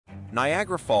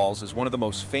Niagara Falls is one of the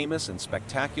most famous and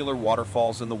spectacular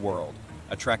waterfalls in the world,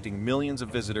 attracting millions of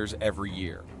visitors every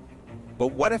year.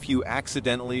 But what if you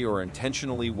accidentally or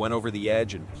intentionally went over the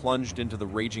edge and plunged into the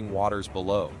raging waters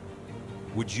below?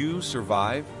 Would you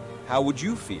survive? How would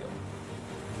you feel?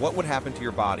 What would happen to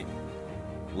your body?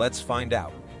 Let's find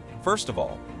out. First of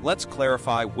all, let's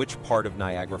clarify which part of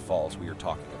Niagara Falls we are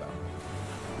talking about.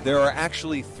 There are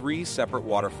actually three separate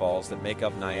waterfalls that make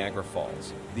up Niagara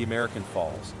Falls: the American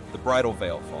Falls, the Bridal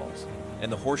Falls,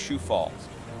 and the Horseshoe Falls.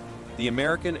 The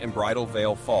American and Bridal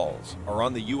Falls are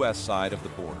on the U.S. side of the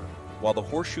border, while the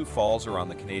Horseshoe Falls are on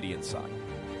the Canadian side.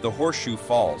 The Horseshoe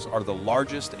Falls are the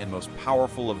largest and most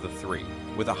powerful of the three,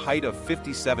 with a height of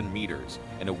 57 meters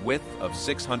and a width of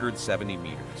 670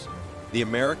 meters. The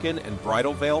American and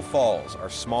Bridal Falls are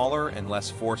smaller and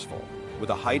less forceful, with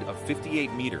a height of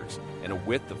 58 meters and a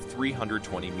width of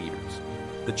 320 meters.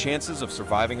 The chances of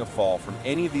surviving a fall from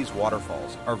any of these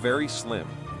waterfalls are very slim,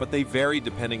 but they vary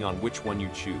depending on which one you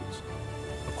choose.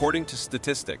 According to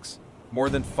statistics, more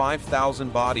than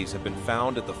 5,000 bodies have been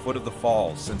found at the foot of the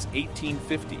falls since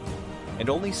 1850, and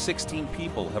only 16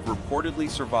 people have reportedly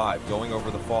survived going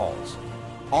over the falls.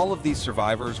 All of these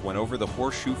survivors went over the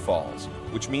Horseshoe Falls,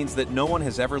 which means that no one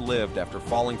has ever lived after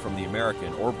falling from the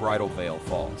American or Bridal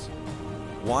Falls.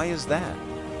 Why is that?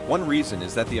 One reason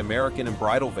is that the American and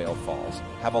Bridal Falls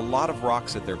have a lot of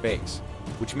rocks at their base,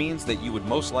 which means that you would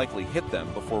most likely hit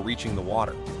them before reaching the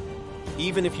water.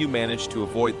 Even if you managed to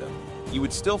avoid them, you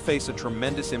would still face a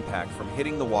tremendous impact from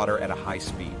hitting the water at a high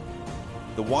speed.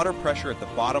 The water pressure at the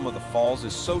bottom of the falls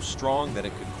is so strong that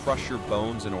it could crush your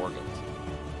bones and organs.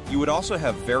 You would also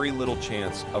have very little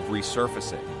chance of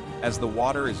resurfacing, as the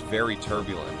water is very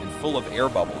turbulent and full of air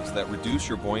bubbles that reduce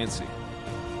your buoyancy.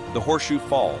 The Horseshoe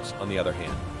Falls, on the other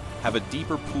hand, have a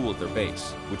deeper pool at their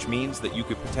base, which means that you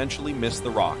could potentially miss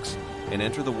the rocks and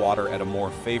enter the water at a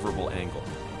more favorable angle.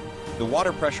 The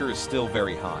water pressure is still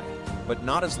very high, but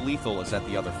not as lethal as at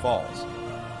the other falls.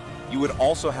 You would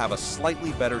also have a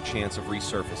slightly better chance of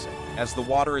resurfacing, as the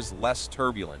water is less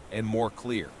turbulent and more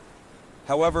clear.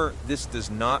 However, this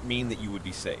does not mean that you would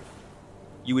be safe.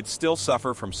 You would still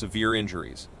suffer from severe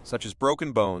injuries, such as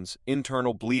broken bones,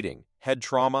 internal bleeding, head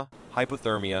trauma,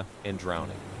 hypothermia, and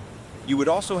drowning. You would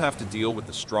also have to deal with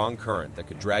the strong current that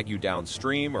could drag you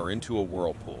downstream or into a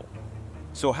whirlpool.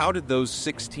 So how did those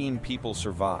 16 people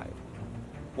survive?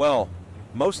 Well,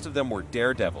 most of them were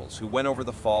daredevils who went over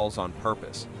the falls on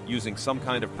purpose, using some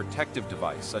kind of protective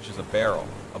device such as a barrel,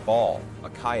 a ball, a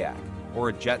kayak, or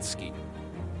a jet ski.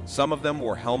 Some of them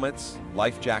wore helmets,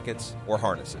 life jackets, or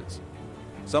harnesses.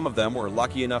 Some of them were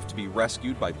lucky enough to be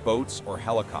rescued by boats or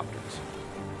helicopters.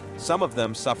 Some of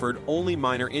them suffered only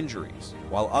minor injuries,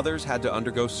 while others had to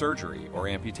undergo surgery or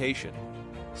amputation.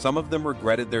 Some of them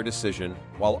regretted their decision,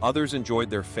 while others enjoyed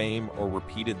their fame or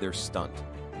repeated their stunt.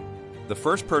 The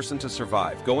first person to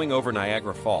survive going over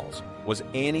Niagara Falls was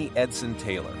Annie Edson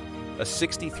Taylor, a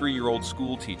 63-year-old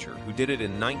school teacher who did it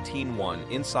in 1901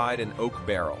 inside an oak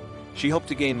barrel. She hoped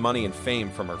to gain money and fame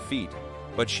from her feat,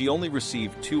 but she only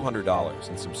received $200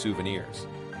 and some souvenirs.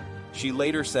 She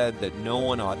later said that no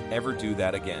one ought ever do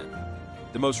that again.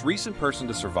 The most recent person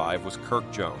to survive was Kirk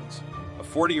Jones, a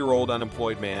 40-year-old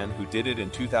unemployed man who did it in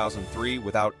 2003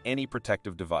 without any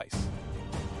protective device.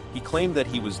 He claimed that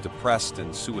he was depressed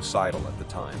and suicidal at the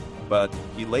time, but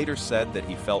he later said that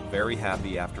he felt very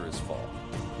happy after his fall.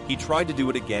 He tried to do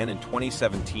it again in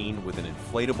 2017 with an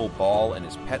inflatable ball and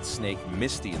his pet snake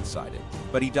Misty inside it,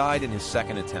 but he died in his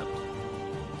second attempt.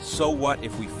 So what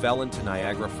if we fell into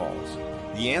Niagara Falls?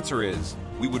 The answer is,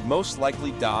 we would most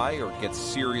likely die or get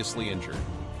seriously injured.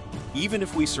 Even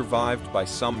if we survived by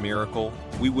some miracle,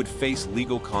 we would face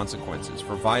legal consequences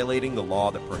for violating the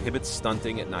law that prohibits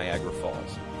stunting at Niagara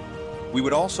Falls. We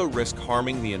would also risk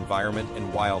harming the environment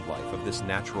and wildlife of this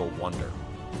natural wonder.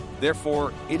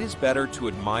 Therefore, it is better to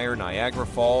admire Niagara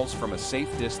Falls from a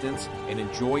safe distance and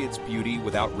enjoy its beauty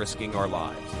without risking our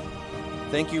lives.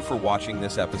 Thank you for watching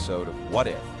this episode of What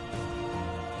If?